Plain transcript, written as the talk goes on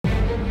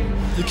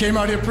You came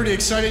out here pretty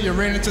excited. You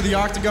ran into the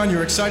octagon. You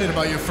were excited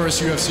about your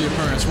first UFC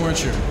appearance,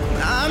 weren't you?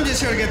 I'm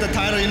just here to get the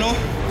title, you know?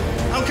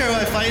 I don't care who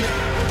I fight.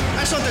 I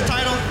just want the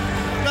title.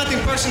 Nothing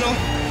personal.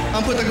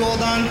 I'll put the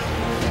gold on.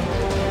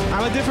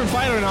 I'm a different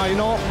fighter now, you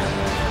know?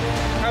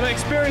 I'm an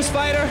experienced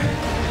fighter.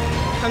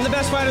 I'm the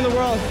best fighter in the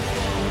world.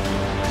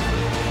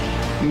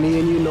 Me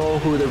and you know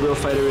who the real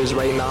fighter is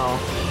right now.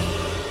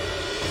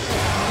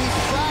 The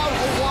proud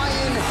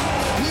Hawaiian,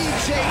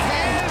 BJ Penn.